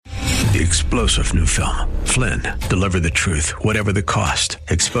The explosive new film, Flynn, deliver the truth, whatever the cost,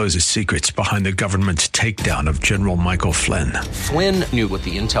 exposes secrets behind the government's takedown of General Michael Flynn. Flynn knew what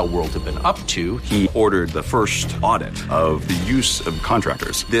the intel world had been up to. He ordered the first audit of the use of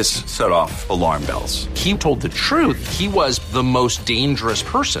contractors. This set off alarm bells. He told the truth. He was the most dangerous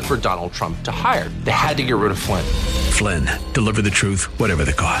person for Donald Trump to hire. They had to get rid of Flynn. Flynn, deliver the truth, whatever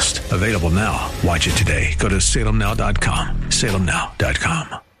the cost. Available now. Watch it today. Go to salemnow.com.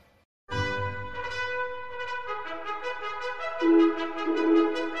 salemnow.com.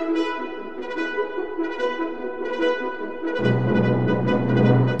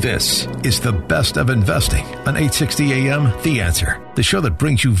 This is the best of investing on 860 AM The Answer, the show that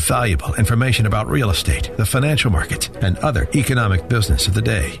brings you valuable information about real estate, the financial markets, and other economic business of the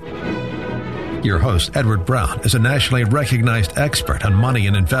day. Your host, Edward Brown, is a nationally recognized expert on money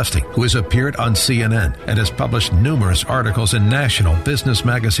and investing who has appeared on CNN and has published numerous articles in national business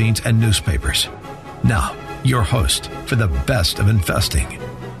magazines and newspapers. Now, your host for the best of investing,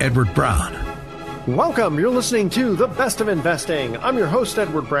 Edward Brown. Welcome. You're listening to The Best of Investing. I'm your host,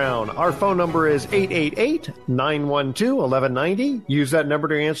 Edward Brown. Our phone number is 888-912-1190. Use that number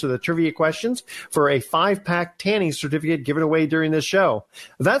to answer the trivia questions for a 5-pack tanning certificate given away during this show.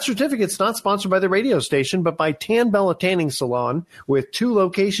 That certificate's not sponsored by the radio station, but by Tan Bella Tanning Salon, with 2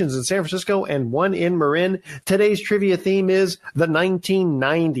 locations in San Francisco and 1 in Marin. Today's trivia theme is the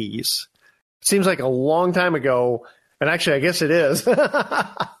 1990s. Seems like a long time ago, and actually, I guess it is.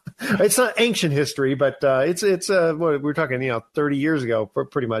 It's not ancient history, but it's what we're talking, 30 years ago,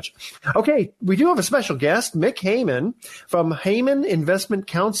 pretty much. Okay, we do have a special guest, Mick Heyman from Heyman Investment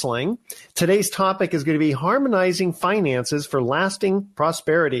Counseling. Today's topic is going to be harmonizing finances for lasting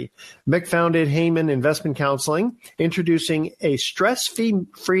prosperity. Mick founded Heyman Investment Counseling, introducing a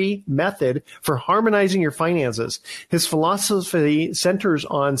stress-free method for harmonizing your finances. His philosophy centers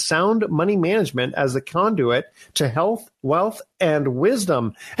on sound money management as the conduit to health, wealth, and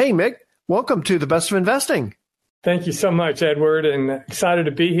wisdom. Hey, Mick, welcome to The Best of Investing. Thank you so much, Edward, and excited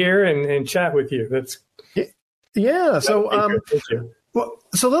to be here and chat with you. Yeah. So, thank you. Well,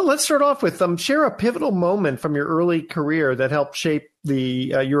 so let's start off with share a pivotal moment from your early career that helped shape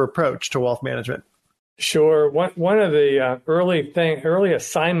your approach to wealth management. Sure. One of the early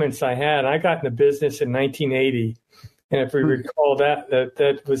assignments I had, I got into business in 1980, and if we recall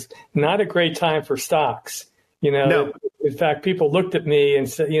that was not a great time for stocks. No. In fact, people looked at me and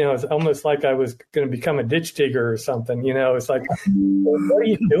said, it's almost like I was going to become a ditch digger or something. It's like, what are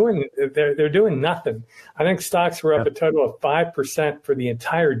you doing? They're doing nothing. I think stocks were up a total of 5% for the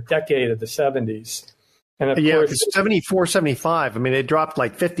entire decade of the 70s. And of course, 74, 75. I mean, it dropped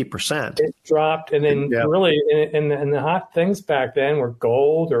like 50%. It dropped. And then really, and the hot things back then were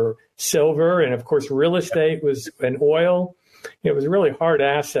gold or silver. And of course, real estate and oil. It was really hard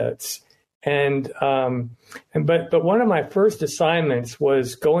assets. But one of my first assignments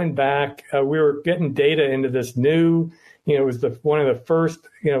was going back. We were getting data into this new, it was one of the first,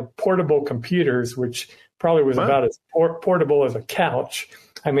 portable computers, which probably was about as portable as a couch.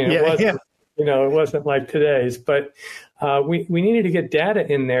 I mean, it wasn't, it wasn't like today's, but we needed to get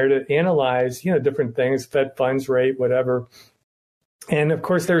data in there to analyze, different things, Fed funds rate, whatever. And of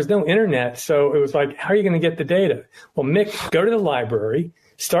course, there's no internet. So it was like, how are you going to get the data? Well, Mick, go to the library.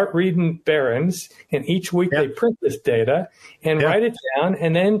 Start reading Barron's, and each week they print this data and write it down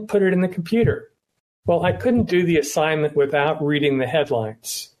and then put it in the computer. Well, I couldn't do the assignment without reading the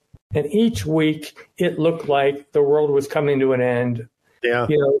headlines. And each week it looked like the world was coming to an end. Yeah.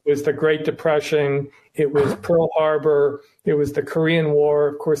 It was the Great Depression. It was Pearl Harbor. It was the Korean War,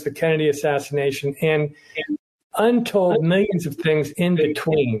 of course, the Kennedy assassination, and untold millions of things in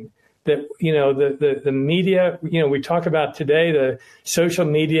between. That, the media, we talk about today, the social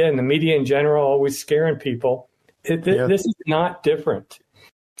media and the media in general always scaring people. This is not different.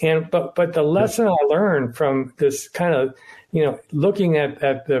 But the lesson I learned from this kind of, looking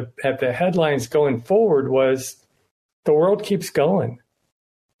at the headlines going forward was the world keeps going.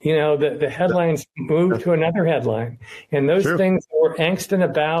 The headlines move to another headline. And those things that we're angsting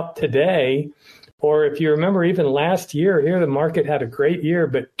about today, or if you remember, even last year, here the market had a great year,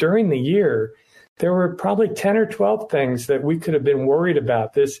 but during the year, there were probably 10 or 12 things that we could have been worried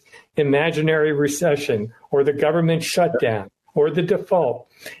about, this imaginary recession or the government shutdown or the default.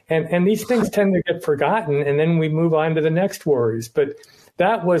 And these things tend to get forgotten, and then we move on to the next worries. But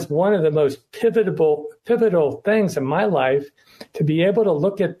that was one of the most pivotal things in my life, to be able to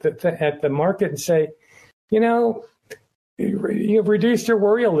look at the market and say, you've reduced your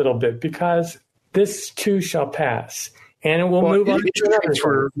worry a little bit, because this too shall pass, and it will move on.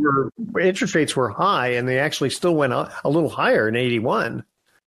 Interest rates were high, and they actually still went a little higher in 81.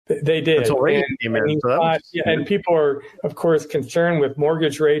 They did. Until rate came in. And people are, of course, concerned with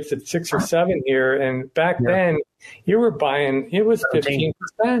mortgage rates at 6 or 7 here. And back then, you were buying, it was 15%.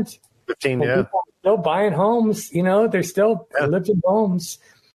 15, and people were still buying homes. They still lived in homes.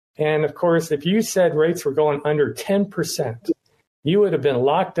 And of course, if you said rates were going under 10%, you would have been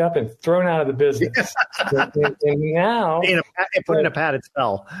locked up and thrown out of the business. and now, put in a padded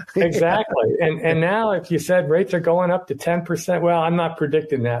cell. Exactly. And now, if you said rates are going up to 10%, well, I'm not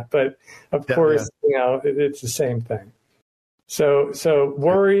predicting that, but of course, it's the same thing. So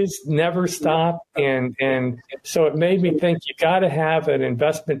worries never stop, and so it made me think you got to have an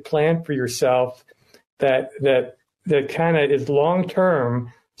investment plan for yourself that kind of is long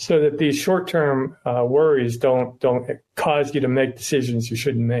term, so that these short-term worries don't cause you to make decisions you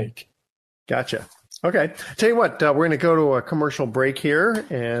shouldn't make. Gotcha. Okay. Tell you what, we're going to go to a commercial break here,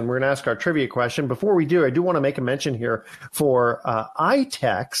 and we're going to ask our trivia question. Before we do, I do want to make a mention here for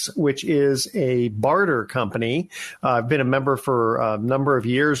iTex, which is a barter company. I've been a member for a number of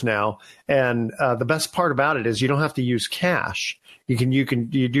years now, and the best part about it is you don't have to use cash. You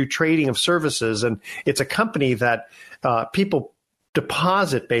do trading of services, and it's a company that people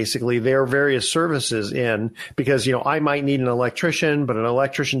deposit basically their various services in, because I might need an electrician, but an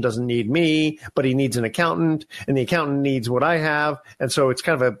electrician doesn't need me, but he needs an accountant, and the accountant needs what I have. And so it's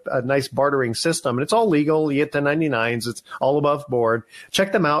kind of a nice bartering system, and it's all legal. You get 1099s. It's all above board.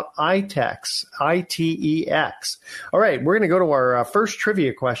 Check them out. iTex, ITEX. All right. We're going to go to our first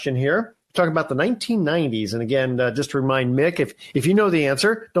trivia question here. Talking about the 1990s. And again, just to remind Mick, if you know the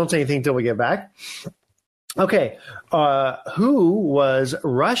answer, don't say anything until we get back. Okay, who was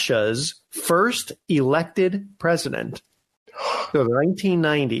Russia's first elected president? So the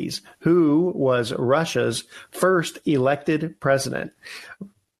 1990s, who was Russia's first elected president?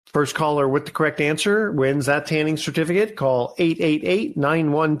 First caller with the correct answer wins that tanning certificate. Call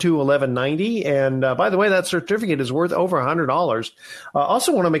 888-912-1190. And by the way, that certificate is worth over $100.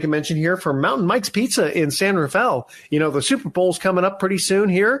 Also want to make a mention here for Mountain Mike's Pizza in San Rafael. The Super Bowl's coming up pretty soon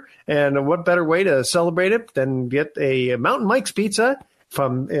here. And what better way to celebrate it than get a Mountain Mike's Pizza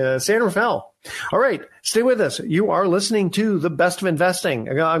from San Rafael. All right, stay with us. You are listening to The Best of Investing.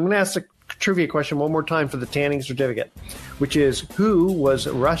 I'm going to ask the trivia question one more time for the tanning certificate, which is, who was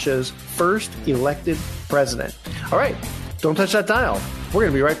Russia's first elected president? All right, don't touch that dial. We're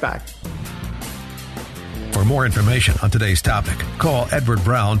going to be right back. For more information on today's topic, call Edward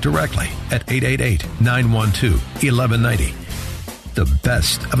Brown directly at 888-912-1190. The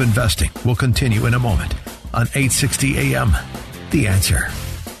Best of Investing will continue in a moment on 860 AM. The Answer.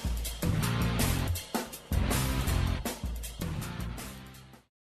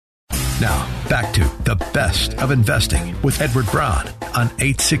 Now, back to The Best of Investing with Edward Brown on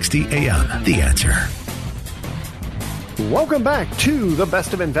 860 AM. The Answer. Welcome back to The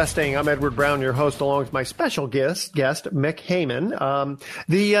Best of Investing. I'm Edward Brown, your host, along with my special guest Mick Heyman.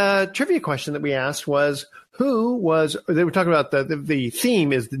 The trivia question that we asked was, they were talking about the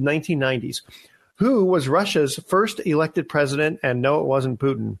theme is the 1990s. Who was Russia's first elected president? And no, it wasn't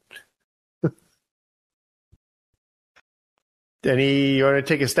Putin. You want to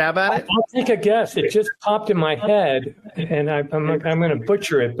take a stab at it? I'll take a guess. It just popped in my head, and I'm going to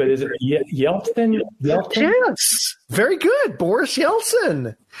butcher it, but is it Yeltsin? Yes. Very good. Boris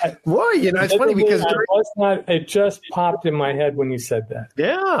Yeltsin. Boy, it's funny because it just popped in my head when you said that.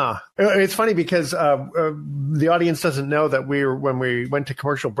 Yeah. It's funny because the audience doesn't know that when we went to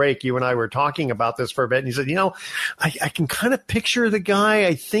commercial break, you and I were talking about this for a bit, and you said, I can kind of picture the guy.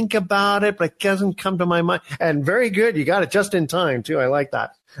 I think about it, but it doesn't come to my mind. And very good. You got it just in time, too. I like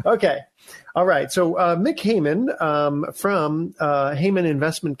that. Okay. All right. So Mick Heyman from Heyman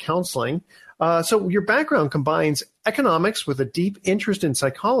Investment Counseling. So your background combines economics with a deep interest in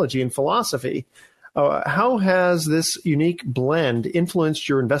psychology and philosophy. How has this unique blend influenced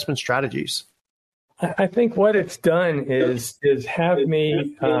your investment strategies? I think what it's done is have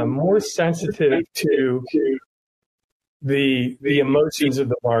me more sensitive to the emotions of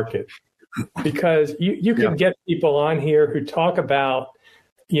the market, because you can get people on here who talk about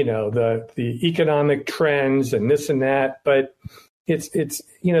the economic trends and this and that, but it's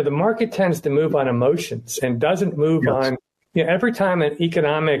the market tends to move on emotions and doesn't move on. Every time an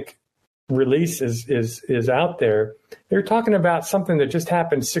economic release is out there, they're talking about something that just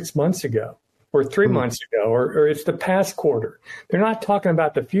happened 6 months ago or 3 months ago, or it's the past quarter. They're not talking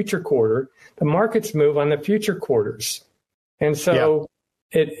about the future quarter. The markets move on the future quarters. And so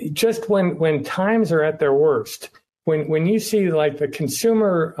it just when times are at their worst, when you see like the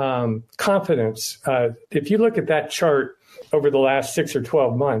consumer confidence, if you look at that chart over the last 6 or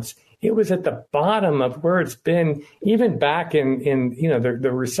 12 months, it was at the bottom of where it's been even back in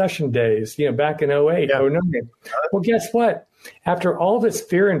the recession days, back in 08, 09. Well, guess what? After all this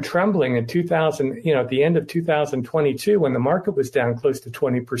fear and trembling in 2000, at the end of 2022, when the market was down close to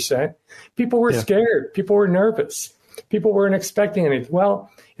 20%, people were scared. People were nervous. People weren't expecting anything. Well,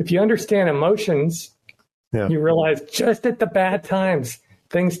 if you understand emotions, you realize just at the bad times,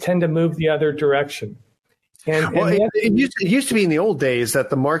 things tend to move the other direction. It used to be in the old days that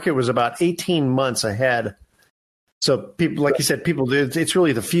the market was about 18 months ahead. So people, like you said, it's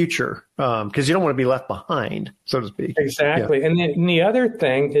really the future because you don't want to be left behind, so to speak. Exactly. Yeah. And then the other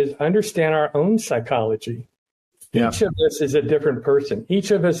thing is understand our own psychology. Each of us is a different person.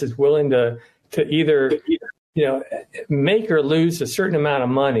 Each of us is willing to either make or lose a certain amount of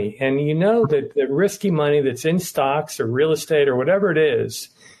money. And that the risky money that's in stocks or real estate or whatever it is,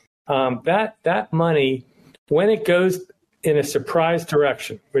 that money, when it goes in a surprise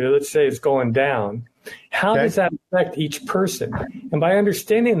direction, let's say it's going down, how does that affect each person? And by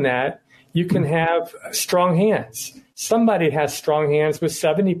understanding that, you can have strong hands. Somebody has strong hands with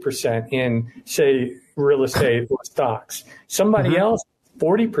 70% in, say, real estate or stocks. Somebody else,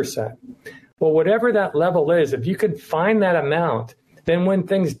 40%. Well, whatever that level is, if you can find that amount, then when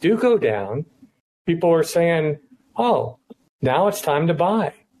things do go down, people are saying, oh, now it's time to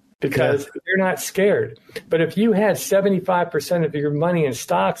buy because they're not scared. But if you had 75% of your money in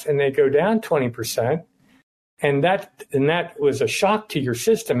stocks and they go down 20%, and that was a shock to your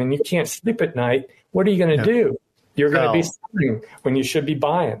system and you can't sleep at night, what are you going to do? You're going to be selling when you should be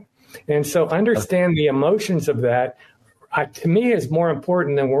buying. And so understand the emotions of that. To me, is more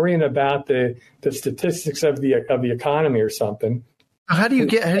important than worrying about the statistics of the economy or something. How do you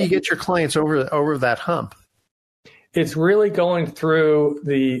get your clients over that hump? It's really going through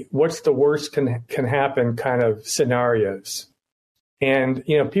the what's the worst can happen kind of scenarios. And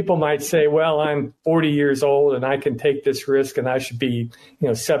people might say, well, I'm 40 years old and I can take this risk and I should be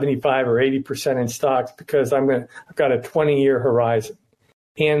 75 or 80% in stocks because I've got a 20-year horizon.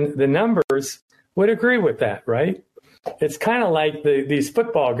 And the numbers would agree with that, right? It's kind of like these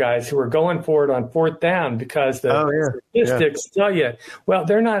football guys who are going for it on fourth down because the statistics tell you, well,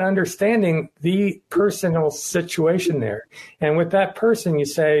 they're not understanding the personal situation there. And with that person, you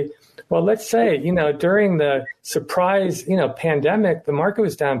say, well, let's say, during the surprise, pandemic, the market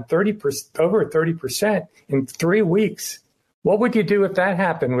was down over 30% in 3 weeks. What would you do if that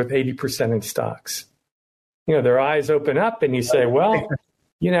happened with 80% in stocks? Their eyes open up and you say, well,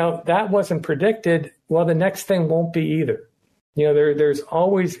 that wasn't predicted. Well, the next thing won't be either. There's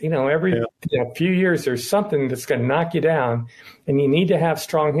always, every few years, there's something that's going to knock you down and you need to have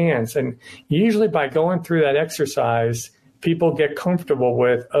strong hands. And usually by going through that exercise, people get comfortable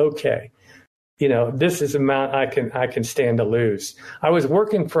with, okay, this is amount I can stand to lose. I was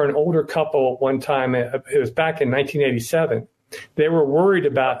working for an older couple one time. It was back in 1987. They were worried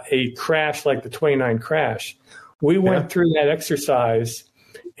about a crash like the 29 crash. We went through that exercise.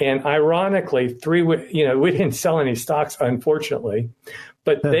 And ironically, we didn't sell any stocks, unfortunately,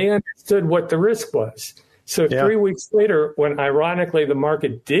 but they understood what the risk was. So 3 weeks later, when ironically the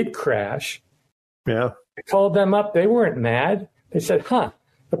market did crash, I called them up. They weren't mad. They said,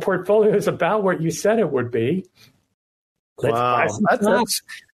 the portfolio is about what you said it would be. Let's buy some stocks.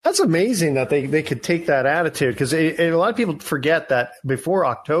 That's amazing that they could take that attitude because a lot of people forget that before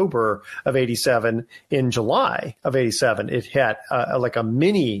October of 87, in July of 87, it had like a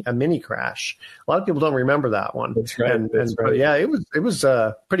mini crash. A lot of people don't remember that one. That's right. But yeah, it was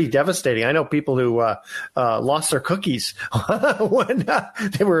pretty devastating. I know people who lost their cookies when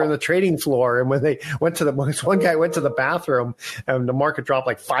they were on the trading floor, and when they went to one guy went to the bathroom and the market dropped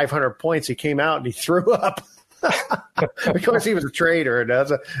like 500 points. He came out and he threw up. Of course, he was a trader, and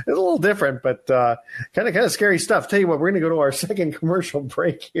it's a little different, but kind of scary stuff. Tell you what, we're going to go to our second commercial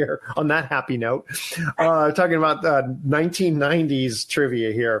break here on that happy note. Talking about 1990s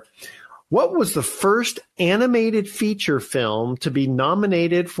trivia here. What was the first animated feature film to be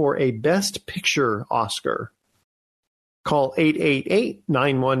nominated for a Best Picture Oscar? Call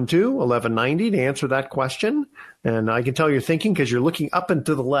 888-912-1190 to answer that question. And I can tell you're thinking because you're looking up and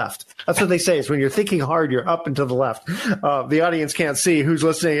to the left. That's what they say is when you're thinking hard, you're up and to the left. The audience can't see who's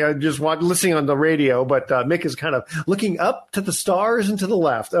listening, just listening on the radio, but Mick is kind of looking up to the stars and to the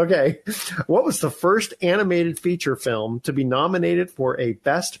left. Okay. What was the first animated feature film to be nominated for a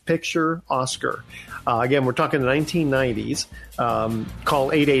Best Picture Oscar? Again, we're talking the 1990s. Call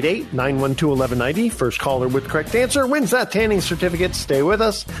 888-912-1190. First caller with the correct answer wins that tanning certificate. Stay with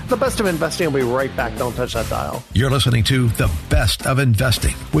us. The Best of Investing. We'll be right back. Don't touch that dial. You're listening to The Best of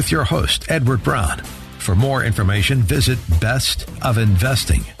Investing with your host, Edward Brown. For more information, visit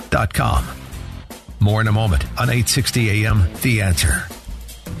bestofinvesting.com. MickHeyman.com. More in a moment on 860 AM, The Answer.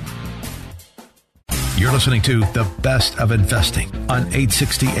 You're listening to The Best of Investing on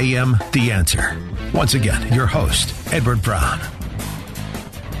 860 AM, The Answer. Once again, your host, Edward Brown.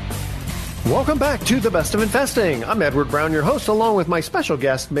 Welcome back to The Best of Investing. I'm Edward Brown, your host, along with my special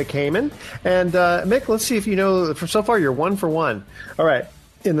guest, Mick Heyman. And Mick, let's see if you know, so far you're 1 for 1. All right.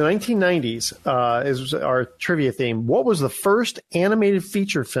 In the 1990s, is our trivia theme. What was the first animated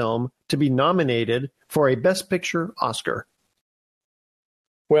feature film to be nominated for a Best Picture Oscar?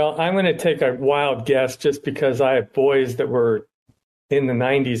 Well, I'm going to take a wild guess just because I have boys that were in the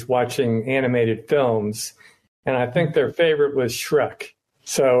 90s watching animated films, and I think their favorite was Shrek.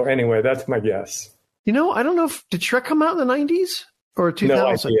 So anyway, that's my guess. You know, I don't know did Shrek come out in the 90s or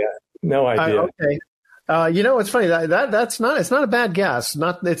 2000? No idea. Okay. You know, it's funny it's not a bad guess.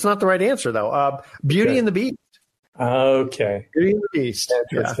 It's not the right answer though. Beauty and the Beast. Okay. Beauty and the Beast.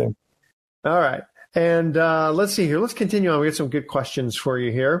 Interesting. Yeah. All right. And let's see here. Let's continue on. We got some good questions for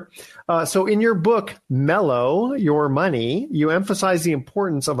you here. So in your book, Mellow Your Money, you emphasize the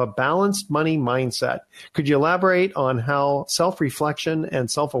importance of a balanced money mindset. Could you elaborate on how self-reflection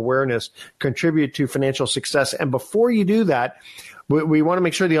and self-awareness contribute to financial success? And before you do that, we want to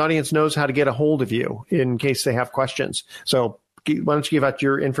make sure the audience knows how to get a hold of you in case they have questions. So why don't you give out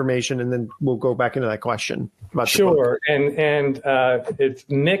your information and then we'll go back into that question. Sure. And it's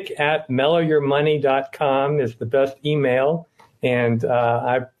Mick at mellowyourmoney.com is the best email. And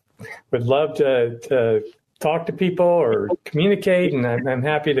I would love to talk to people or communicate. And I'm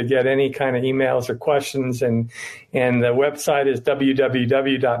happy to get any kind of emails or questions. And the website is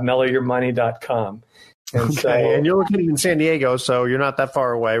www.mellowyourmoney.com. And you're located in San Diego, so you're not that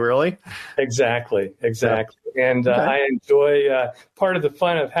far away, really? Exactly. And I enjoy part of the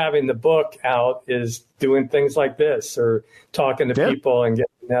fun of having the book out is doing things like this or talking to people and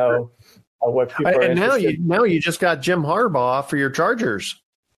getting to know what people are interested in. Now you just got Jim Harbaugh for your Chargers.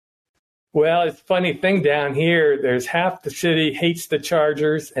 Well, it's a funny thing down here. There's half the city hates the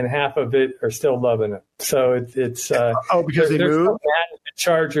Chargers and half of it are still loving it. So it's because they moved? The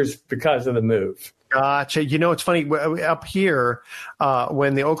Chargers because of the move. Gotcha. You know, it's funny up here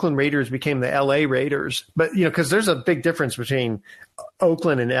when the Oakland Raiders became the LA Raiders, but you know, because there's a big difference between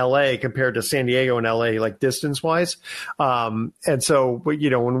Oakland and LA compared to San Diego and LA, like distance wise. And so, you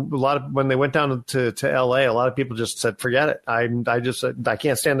know, when they went down to LA, a lot of people just said, forget it. I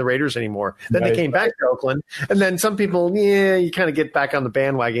can't stand the Raiders anymore. Then they came back to Oakland, and then some people, you kind of get back on the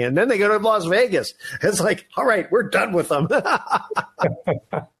bandwagon. And then they go to Las Vegas. It's like, all right, we're done with them.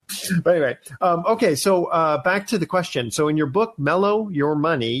 But anyway, okay, so back to the question. So in your book, Mellow Your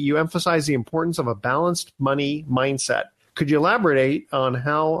Money, you emphasize the importance of a balanced money mindset. Could you elaborate on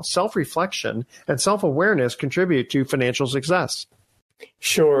how self-reflection and self-awareness contribute to financial success?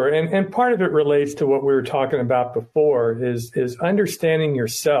 Sure. And part of it relates to what we were talking about before is understanding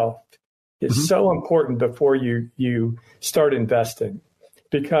yourself is so important before you start investing.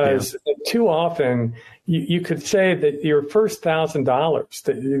 Because too often you could say that your first $1,000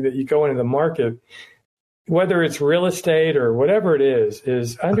 that you go into the market, whether it's real estate or whatever it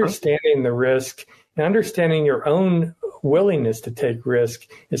is understanding the risk and understanding your own willingness to take risk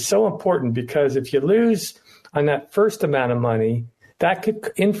is so important, because if you lose on that first amount of money, that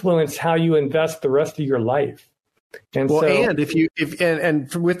could influence how you invest the rest of your life. And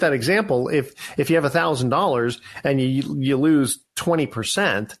with that example, if you have $1,000 and you lose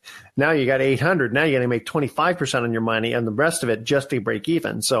 20%, now you got $800. Now you're going to make 25% on your money, and the rest of it just to break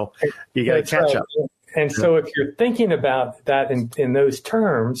even. So you got to catch up. And so if you're thinking about that in those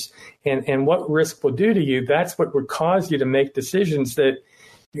terms and what risk will do to you, that's what would cause you to make decisions that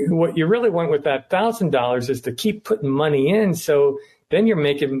what you really want with that $1,000 is to keep putting money in. So then you're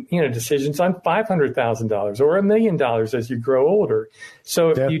making, decisions on $500,000 or $1 million as you grow older.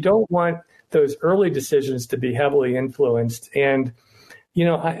 So if you don't want those early decisions to be heavily influenced, and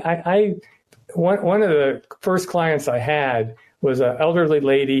I one of the first clients I had was an elderly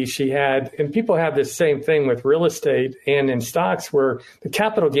lady. And people have this same thing with real estate and in stocks where the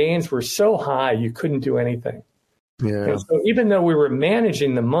capital gains were so high you couldn't do anything. Yeah. And so even though we were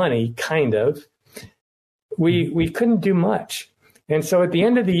managing the money, kind of, we couldn't do much. And so at the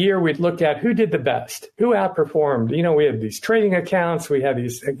end of the year, we'd look at who did the best, who outperformed. We had these trading accounts. We had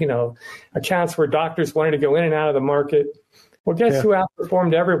these, accounts where doctors wanted to go in and out of the market. Well, guess who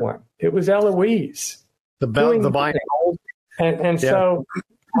outperformed everyone? It was LOEs. The buy and hold. And so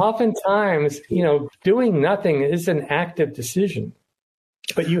oftentimes, doing nothing is an active decision.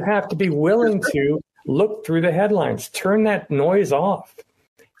 But you have to be willing to look through the headlines, turn that noise off.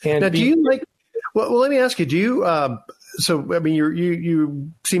 And now, do you like, well, let me ask you, do you, So I mean,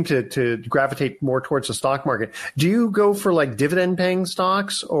 you seem to gravitate more towards the stock market. Do you go for like dividend paying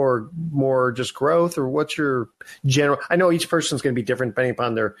stocks or more just growth, or what's your general? I know each person's going to be different depending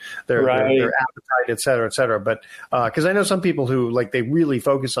upon their appetite, et cetera. But because I know some people who like they really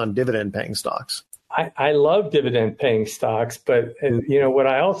focus on dividend paying stocks. I love dividend paying stocks, but what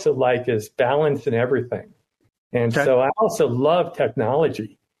I also like is balance in everything. And so I also love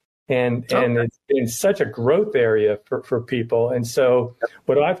technology. And it's been such a growth area for people. And so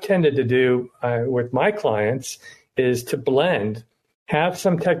what I've tended to do with my clients is to blend, have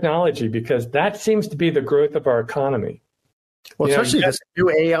some technology, because that seems to be the growth of our economy. Well, especially this new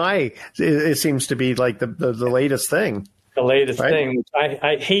AI, it seems to be like the latest thing. The latest thing. Which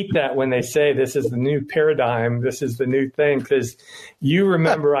I hate that when they say this is the new paradigm, this is the new thing, because you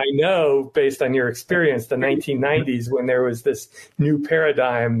remember, I know, based on your experience, the 1990s when there was this new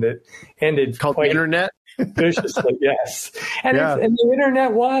paradigm that ended called the internet. Viciously, yes. And the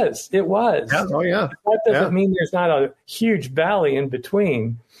internet was. It was. Yeah. Oh, yeah. That doesn't mean there's not a huge valley in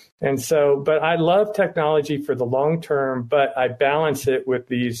between. And so, but I love technology for the long term, but I balance it with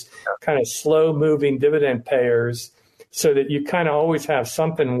these kind of slow moving dividend payers, so that you kind of always have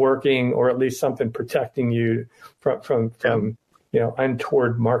something working, or at least something protecting you from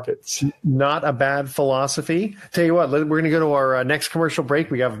untoward markets. Not a bad philosophy. Tell you what, we're going to go to our next commercial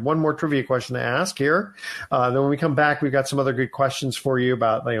break. We have one more trivia question to ask here. Then when we come back, we've got some other good questions for you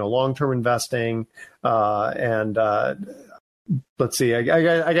about long-term investing and. Let's see.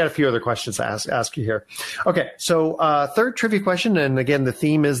 I got a few other questions to ask you here. Okay, so third trivia question, and again, the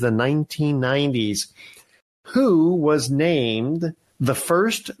theme is the 1990s. Who was named the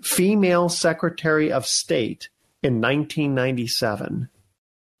first female Secretary of State in 1997?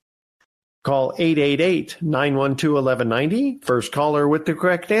 Call 888-912-1190. First caller with the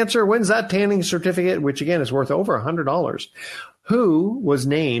correct answer wins that tanning certificate, which again is worth over $100. Who was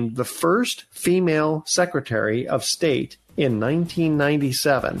named the first female Secretary of State in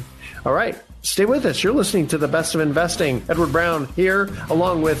 1997? All right. Stay with us. You're listening to The Best of Investing. Edward Brown here,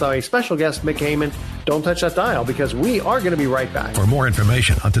 along with a special guest, Mick Heyman. Don't touch that dial, because we are going to be right back. For more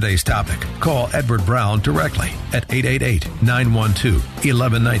information on today's topic, call Edward Brown directly at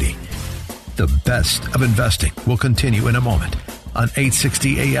 888-912-1190. The Best of Investing will continue in a moment on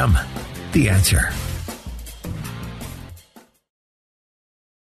 860 AM. The Answer.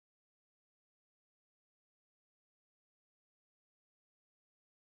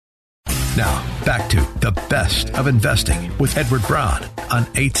 Now, back to The Best of Investing with Edward Brown on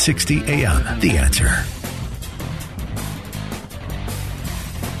 860 AM. The Answer.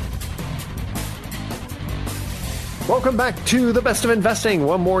 Welcome back to The Best of Investing.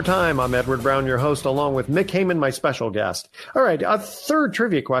 One more time, I'm Edward Brown, your host, along with Mick Heyman, my special guest. All right, a third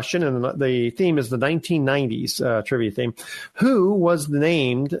trivia question, and the theme is the 1990s trivia theme. Who was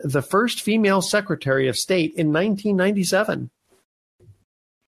named the first female Secretary of State in 1997?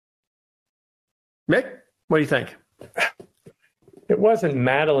 Mick, what do you think? It wasn't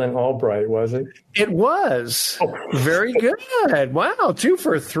Madeleine Albright, was it? It was. Very good. Wow, 2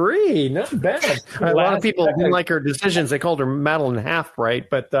 for 3. Not bad. A lot of people didn't like her decisions. They called her Madeleine Halfbright,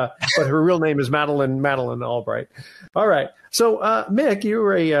 but her real name is Madeleine Albright. All right. So, Mick, you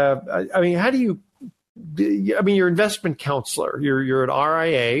were you're an investment counselor. You're an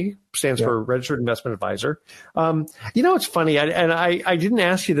RIA, stands for Registered Investment Advisor. It's funny, and I didn't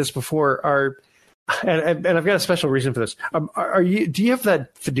ask you this before. And I've got a special reason for this. Do you have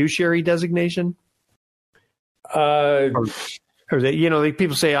that fiduciary designation? Or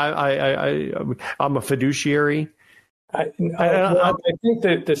people say I'm a fiduciary. I think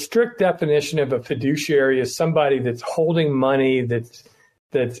that the strict definition of a fiduciary is somebody that's holding money that's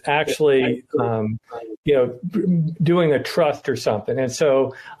actually doing a trust or something. And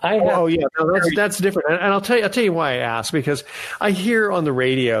so that's different. And I'll tell you why I ask, because I hear on the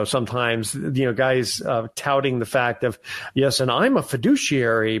radio sometimes guys touting the fact of, yes, and I'm a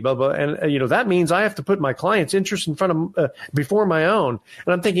fiduciary, blah blah, and that means I have to put my client's interest in front of before my own.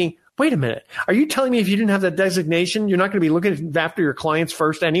 And I'm thinking, wait a minute, are you telling me if you didn't have that designation, you're not going to be looking after your clients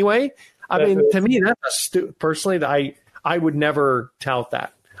first anyway? I mean, to me, that's personally that I would never tout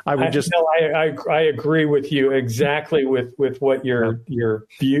that. I agree with you exactly with what your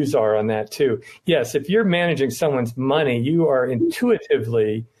views are on that too. Yes, if you're managing someone's money, you are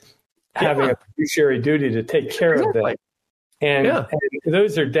intuitively having a fiduciary duty to take care of them. And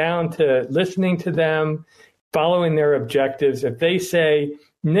those are down to listening to them, following their objectives. If they say,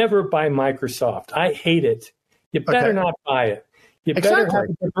 never buy Microsoft, I hate it, you better not buy it. You better have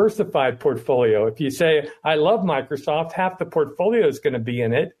a diversified portfolio. If you say, I love Microsoft, half the portfolio is going to be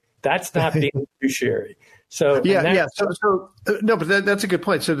in it. That's not being a fiduciary. So no, but that's a good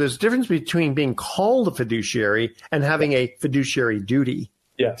point. So there's a difference between being called a fiduciary and having a fiduciary duty.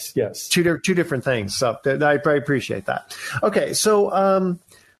 Yes. Two different things. So I appreciate that. Okay, so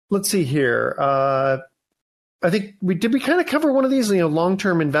let's see here. I think we kind of cover one of these.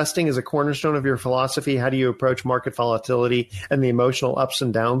 Long-term investing is a cornerstone of your philosophy. How do you approach market volatility and the emotional ups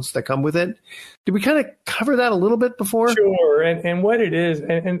and downs that come with it? Did we kind of cover that a little bit before? Sure. And what it is,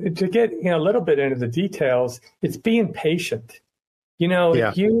 and to get a little bit into the details, it's being patient.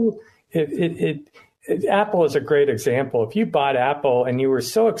 Apple is a great example. If you bought Apple and you were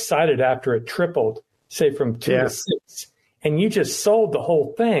so excited after it tripled, say from 2 to 6, and you just sold the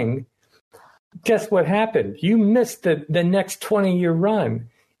whole thing, guess what happened? You missed the next 20-year run.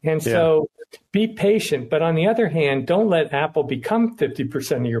 And so be patient. But on the other hand, don't let Apple become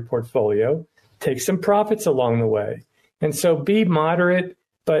 50% of your portfolio. Take some profits along the way. And so be moderate,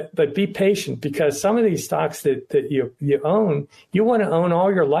 but be patient, because some of these stocks that you own, you want to own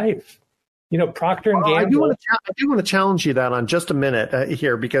all your life. Procter & Gamble. I do want to challenge you that on just a minute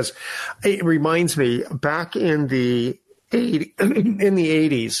here, because it reminds me back in the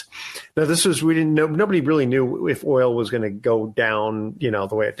 80s. Now this was, we didn't know, nobody really knew if oil was going to go down, the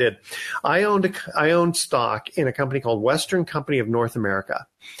way it did. I owned stock in a company called Western Company of North America.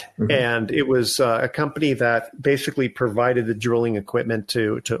 Mm-hmm. And it was a company that basically provided the drilling equipment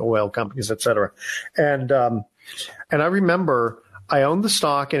to oil companies, et cetera. And I remember I owned the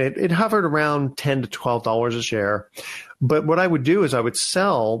stock, and it hovered around $10 to $12 a share. But what I would do is I would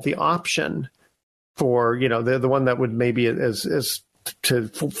sell the option for, the one that would maybe as to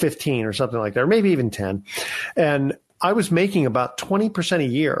 15 or something like that, or maybe even 10. And I was making about 20% a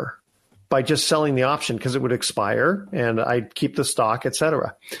year by just selling the option, because it would expire and I'd keep the stock, et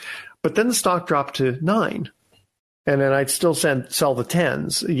cetera. But then the stock dropped to 9. And then I'd still sell the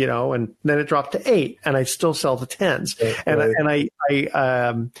 10s, and then it dropped to 8, and I'd still sell the 10s. And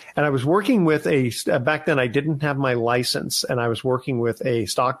I was working with back then I didn't have my license, and I was working with a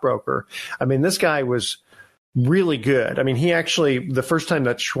stockbroker. I mean, this guy was really good. I mean, he actually, the first time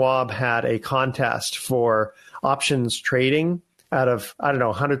that Schwab had a contest for options trading out of,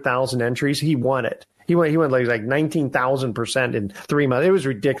 100,000 entries, he won it. He went like 19,000% in 3 months. It was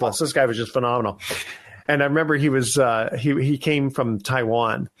ridiculous. This guy was just phenomenal. And I remember he came from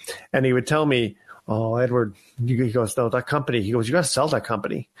Taiwan, and he would tell me, "Oh, Edward," he goes, "No, that company." He goes, "You got to sell that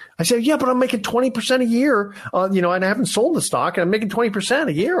company." I said, "Yeah, but I'm making 20% a year, and I haven't sold the stock, and I'm making 20%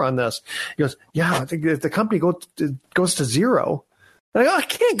 a year on this." He goes, "Yeah, I think if the company goes to zero." And I go, "I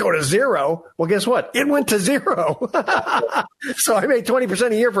can't go to zero." Well, guess what? It went to zero. So I made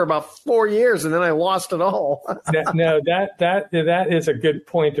 20% a year for about 4 years, and then I lost it all. No, that is a good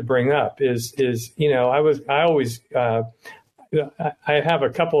point to bring up. I have a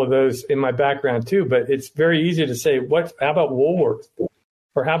couple of those in my background too, but it's very easy to say, how about Woolworth?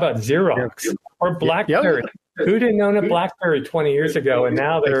 Or how about Xerox? Or BlackBerry? Yep. Who didn't own a BlackBerry 20 years ago, and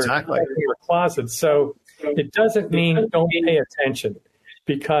now they're in your closet? So it doesn't mean don't pay attention,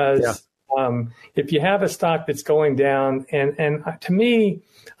 because if you have a stock that's going down, and to me,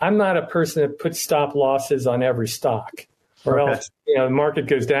 I'm not a person that puts stop losses on every stock, or else the market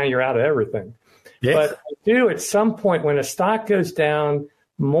goes down, you're out of everything. Yes. But I do at some point, when a stock goes down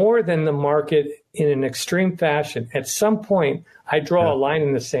more than the market in an extreme fashion, at some point I draw a line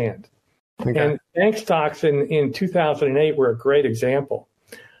in the sand. Okay. And bank stocks in 2008 were a great example.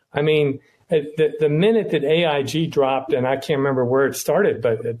 I mean, the minute that AIG dropped, and I can't remember where it started,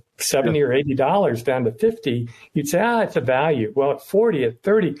 but at $70 or $80 down to $50, you'd say, it's a value. Well, at 40, at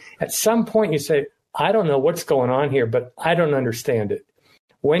 30, at some point you say, I don't know what's going on here, but I don't understand it.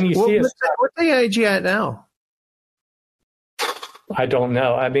 When you see what's AIG at now? I don't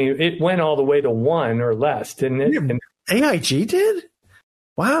know. I mean, it went all the way to 1 or less, didn't it? And AIG did?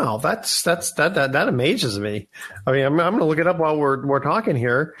 Wow, that amazes me. I mean, I'm going to look it up while we're talking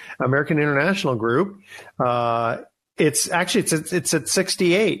here. American International Group. It's at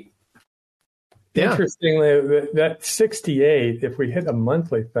 68. Yeah. Interestingly, that 68, if we hit a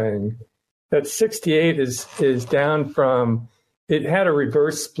monthly thing, that 68 is down from. It had a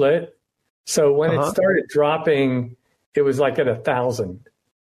reverse split, so when it started dropping, it was like at 1,000.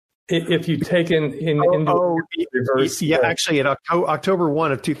 If you take in reverse split. Actually, at October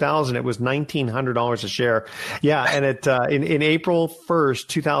 1 of 2000, it was $1,900 a share. Yeah, and in April 1st,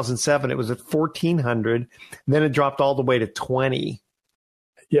 2007, it was at $1,400. Then it dropped all the way to 20.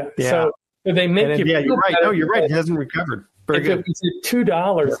 Yeah. So they make you. Yeah, you're right. No, you're right. It hasn't recovered. Very good. If it was at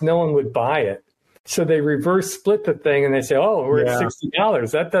 $2, no one would buy it. So they reverse split the thing and they say, oh, we're at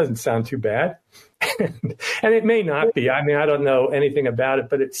 $60. That doesn't sound too bad. And it may not be. I mean, I don't know anything about it,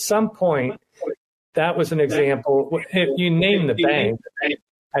 but at some point, that was an example. If you name the bank,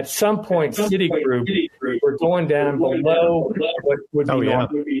 at some point, Citigroup were going down below what would be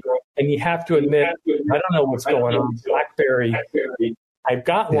normal. And you have to admit, I don't know what's going on. BlackBerry, I've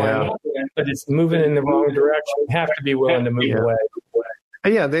got one, but it's moving in the wrong direction. You have to be willing to move away.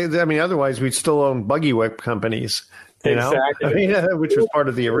 Yeah, otherwise we'd still own buggy whip companies, exactly. Which was part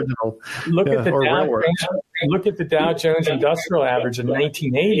of the original. Look at the Dow Jones Industrial Average in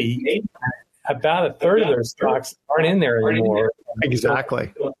 1980. About a third of their stocks aren't in there anymore.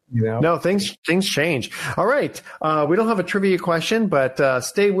 Exactly. No, things change. All right. We don't have a trivia question, but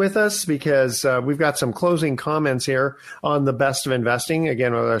stay with us because we've got some closing comments here on the best of investing,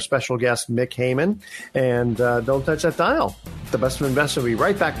 again, with our special guest, Mick Heyman. And don't touch that dial. The best of investing will be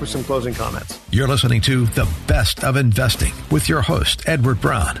right back with some closing comments. You're listening to The Best of Investing with your host, Edward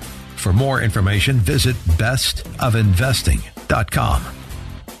Brown. For more information, visit bestofinvesting.com.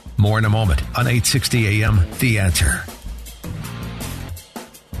 More in a moment on 860 AM, The Answer.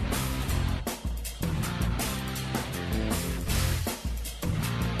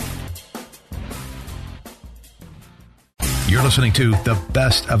 You're listening to The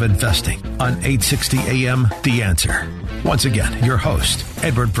Best of Investing on 860 AM, The Answer. Once again, your host,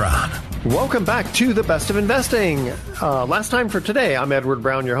 Edward Brown. Welcome back to The Best of Investing. Last time for today, I'm Edward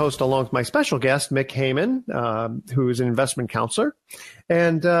Brown, your host, along with my special guest, Mick Heyman, who is an investment counselor.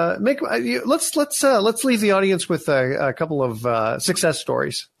 And Mick, let's leave the audience with a couple of success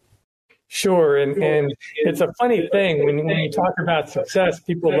stories. Sure, and it's a funny thing when you talk about success.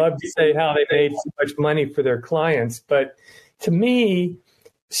 People love to say how they made so much money for their clients, but to me,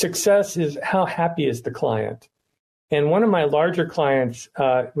 success is how happy is the client. And one of my larger clients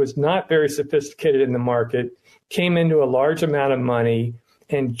was not very sophisticated in the market, came into a large amount of money,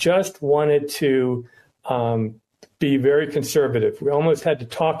 and just wanted to be very conservative. We almost had to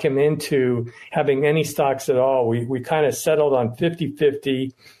talk him into having any stocks at all. We kind of settled on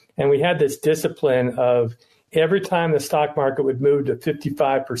 50-50, and we had this discipline of every time the stock market would move to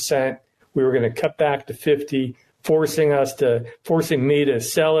 55%, we were going to cut back to 50, forcing me to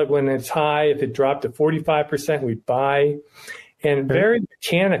sell it when it's high. If it dropped to 45%, we'd buy. And very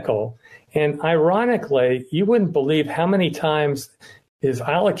mechanical. And ironically, you wouldn't believe how many times his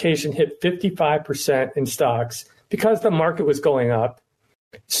allocation hit 55% in stocks because the market was going up,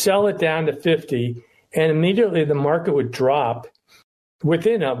 sell it down to 50, and immediately the market would drop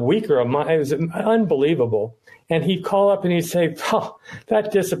within a week or a month. It was unbelievable. And he'd call up and he'd say, oh,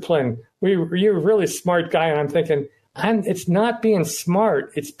 that discipline, you're a really smart guy. And I'm thinking, it's not being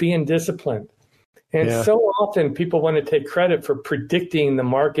smart, it's being disciplined. And so often people want to take credit for predicting the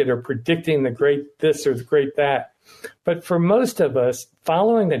market or predicting the great this or the great that. But for most of us,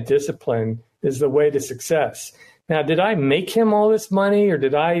 following the discipline is the way to success. Now, did I make him all this money or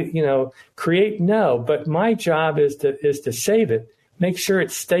did I, create? No, but my job is to save it, make sure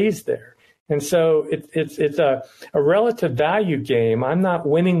it stays there. And so it's a relative value game. I'm not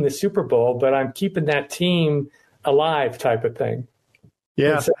winning the Super Bowl, but I'm keeping that team alive type of thing.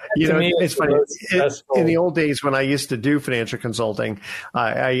 Yeah. So, it's funny. In the old days when I used to do financial consulting,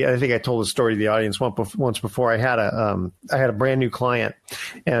 I think I told a story to the audience once before. I had a brand new client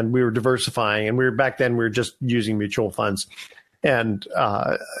and we were diversifying, and back then we were just using mutual funds. And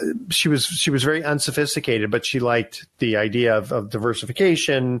she was very unsophisticated, but she liked the idea of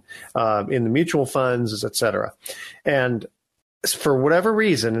diversification in the mutual funds, et cetera. And for whatever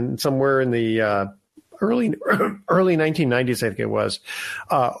reason, and somewhere in the early 1990s, I think it was,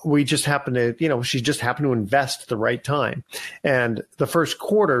 we just happened to, she just happened to invest at the right time. And the first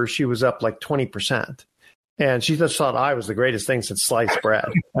quarter, she was up like 20%. And she just thought I was the greatest thing since sliced bread.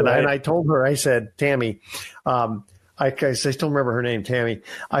 And I told her, I said, Tammy, I still remember her name, Tammy.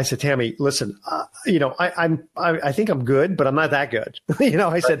 I said, Tammy, listen, I think I'm good, but I'm not that good.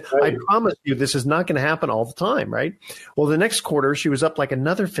 I said, I promise you this is not going to happen all the time, right? Well, the next quarter, she was up like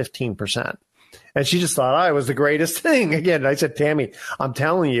another 15%. And she just thought I was the greatest thing. Again, I said, Tammy, I'm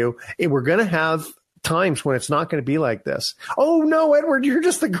telling you, we're going to have times when it's not going to be like this. Oh, no, Edward, you're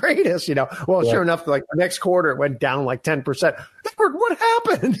just the greatest. Well, sure enough, like the next quarter, it went down like 10%. Edward, what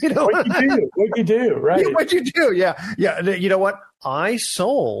happened? What'd you do? Right. What'd you do? Yeah. You know what? I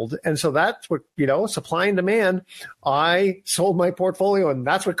sold. And so that's what, supply and demand. I sold my portfolio, and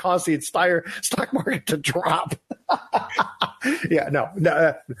that's what caused the entire stock market to drop. Yeah, no,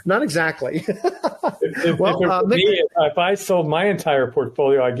 not exactly. If I sold my entire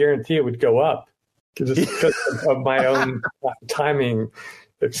portfolio, I guarantee it would go up. Just because of my own timing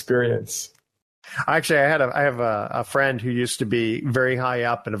experience. Actually, I have a friend who used to be very high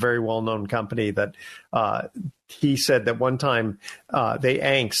up in a very well-known company that he said that one time they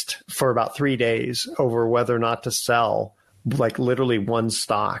angst for about 3 days over whether or not to sell like literally one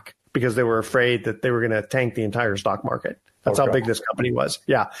stock because they were afraid that they were going to tank the entire stock market. That's how big this company was.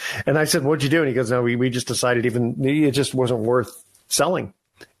 Yeah. And I said, what'd you do? And he goes, no, we just decided it just wasn't worth selling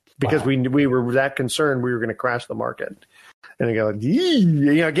because we were that concerned we were going to crash the market. And I go,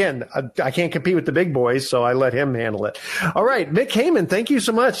 again, I can't compete with the big boys, so I let him handle it. All right, Mick Heyman, thank you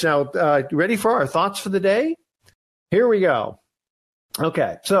so much. Now, ready for our thoughts for the day? Here we go.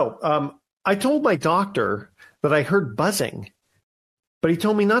 Okay, so I told my doctor that I heard buzzing, but he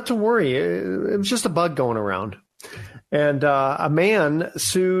told me not to worry. It was just a bug going around. And a man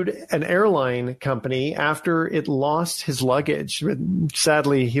sued an airline company after it lost his luggage.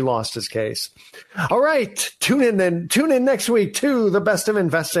 Sadly, he lost his case. All right. Tune in next week to The Best of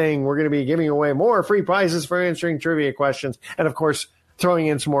Investing. We're going to be giving away more free prizes for answering trivia questions. And of course, throwing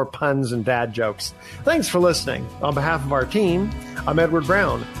in some more puns and dad jokes. Thanks for listening. On behalf of our team, I'm Edward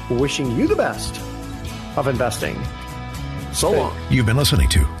Brown, wishing you the best of investing. So long. You've been listening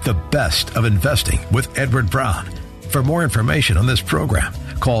to The Best of Investing with Edward Brown. For more information on this program,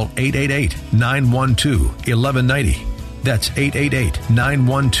 call 888-912-1190. That's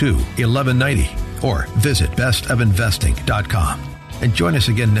 888-912-1190. Or visit bestofinvesting.com. And join us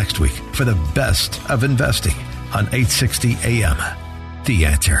again next week for The Best of Investing on 860 AM. The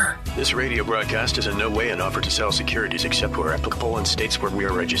Answer. This radio broadcast is in no way an offer to sell securities except where applicable in states where we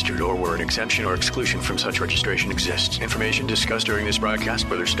are registered or where an exemption or exclusion from such registration exists. Information discussed during this broadcast,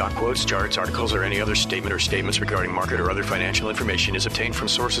 whether stock quotes, charts, articles, or any other statement or statements regarding market or other financial information is obtained from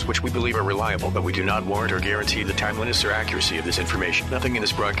sources which we believe are reliable, but we do not warrant or guarantee the timeliness or accuracy of this information. Nothing in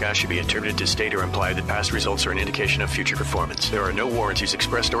this broadcast should be interpreted to state or imply that past results are an indication of future performance. There are no warranties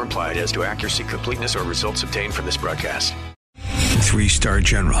expressed or implied as to accuracy, completeness, or results obtained from this broadcast. 3-star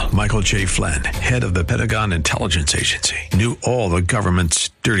General Michael J. Flynn, head of the Pentagon Intelligence Agency, knew all the government's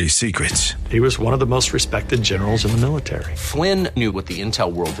dirty secrets. He was one of the most respected generals in the military. Flynn knew what the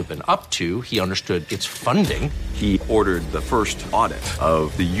intel world had been up to. He understood its funding. He ordered the first audit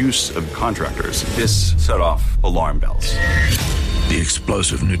of the use of contractors. This set off alarm bells. The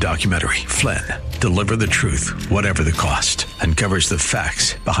explosive new documentary, Flynn, Deliver the Truth, Whatever the Cost, uncovers the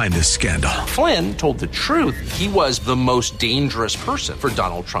facts behind this scandal. Flynn told the truth. He was the most dangerous person for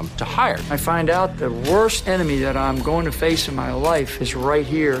Donald Trump to hire. I find out the worst enemy that I'm going to face in my life is right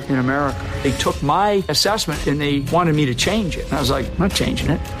here in America. They took my assessment and they wanted me to change it. And I was like, I'm not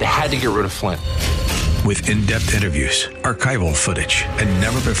changing it. They had to get rid of Flynn. With in-depth interviews, archival footage, and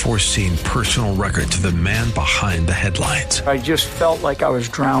never-before-seen personal records of the man behind the headlines. I just felt like I was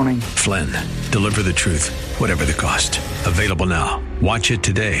drowning. Flynn, Deliver the Truth, Whatever the Cost. Available now. Watch it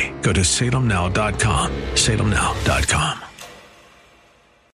today. Go to salemnow.com. salemnow.com.